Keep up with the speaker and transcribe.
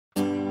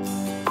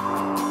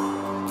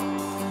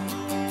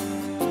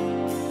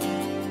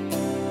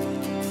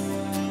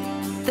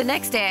The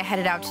next day, I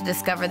headed out to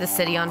discover the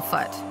city on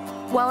foot.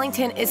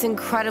 Wellington is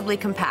incredibly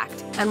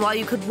compact, and while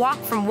you could walk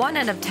from one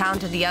end of town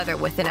to the other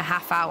within a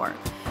half hour,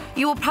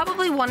 you will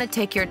probably want to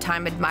take your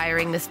time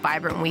admiring this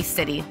vibrant wee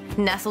city,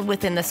 nestled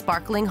within the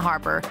sparkling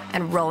harbor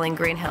and rolling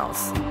green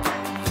hills.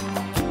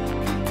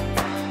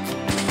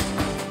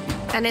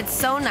 And it's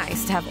so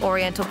nice to have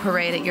Oriental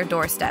Parade at your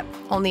doorstep,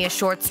 only a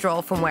short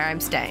stroll from where I'm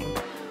staying.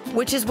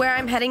 Which is where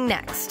I'm heading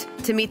next,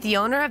 to meet the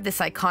owner of this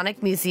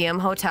iconic museum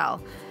hotel,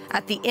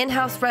 at the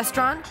in-house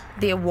restaurant,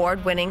 the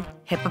award-winning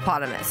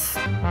Hippopotamus.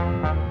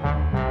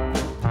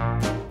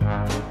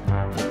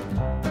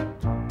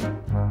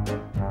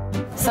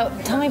 So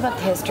tell me about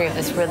the history of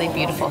this really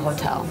beautiful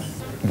hotel.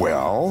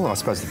 Well, I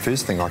suppose the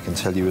first thing I can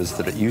tell you is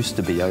that it used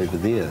to be over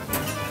there.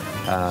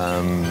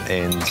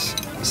 And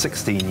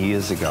 16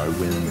 years ago,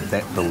 when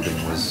that building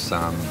was,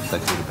 they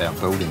thought about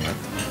building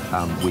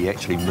it, we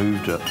actually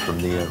moved it from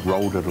there,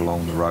 rolled it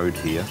along the road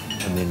here,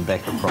 and then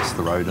back across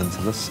the road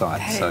into this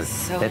site. So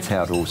that's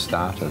how it all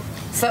started.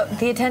 So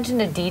the attention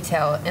to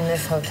detail in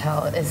this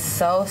hotel is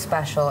so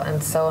special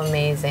and so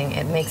amazing.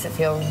 It makes it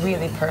feel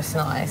really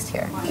personalized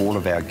here. All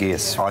of our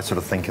guests, I sort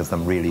of think of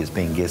them really as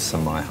being guests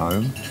in my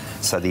home.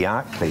 So the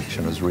art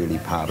collection is really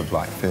part of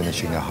like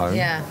furnishing a home.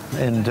 Yeah.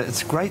 And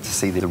it's great to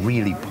see the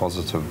really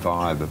positive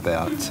vibe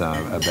about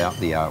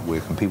the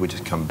artwork, and people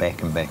just come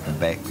back and back and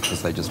back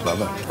because they just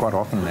love it. Quite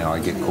often now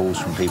I get calls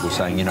from people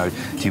saying, you know,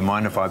 do you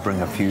mind if I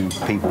bring a few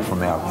people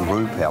from our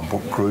group, our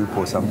book group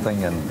or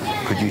something,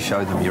 and could you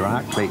show them your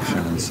art collection?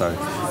 And so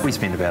we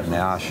spend about an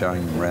hour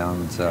showing them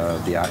around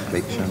the art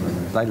collection,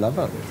 and they love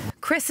it.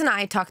 Chris and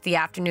I talked the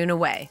afternoon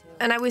away,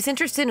 and I was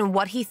interested in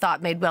what he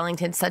thought made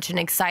Wellington such an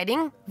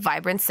exciting,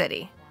 vibrant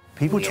city.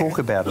 People talk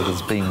about it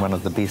as being one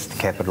of the best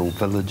capital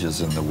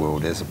villages in the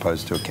world as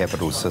opposed to a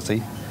capital city,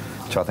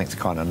 which I think is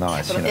kind of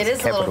nice. It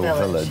is a little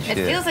village. It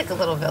feels like a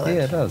little village.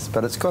 Yeah, it does.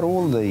 But it's got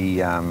all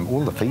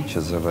the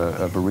features of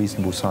a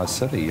reasonable sized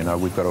city. You know,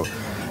 we've got a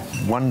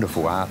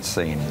wonderful art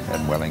scene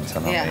in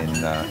Wellington.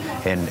 Yeah.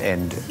 I mean,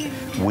 and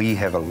we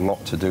have a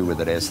lot to do with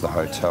it as the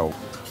hotel.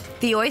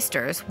 The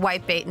oysters,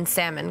 whitebait and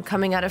salmon,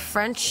 coming out of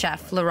French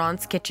chef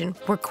Laurent's kitchen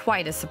were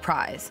quite a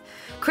surprise.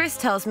 Chris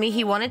tells me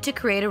he wanted to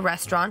create a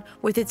restaurant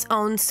with its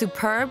own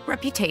superb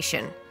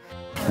reputation.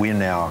 We're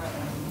now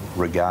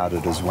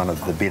regarded as one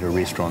of the better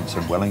restaurants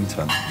in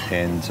Wellington,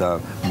 and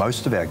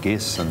most of our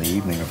guests in the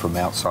evening are from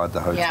outside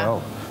the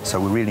hotel. Yeah. So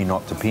we're really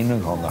not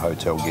dependent on the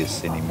hotel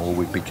guests anymore.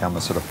 We've become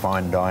a sort of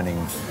fine dining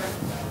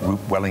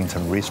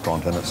Wellington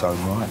restaurant in its own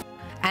right.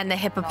 And the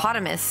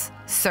Hippopotamus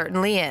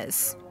certainly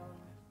is.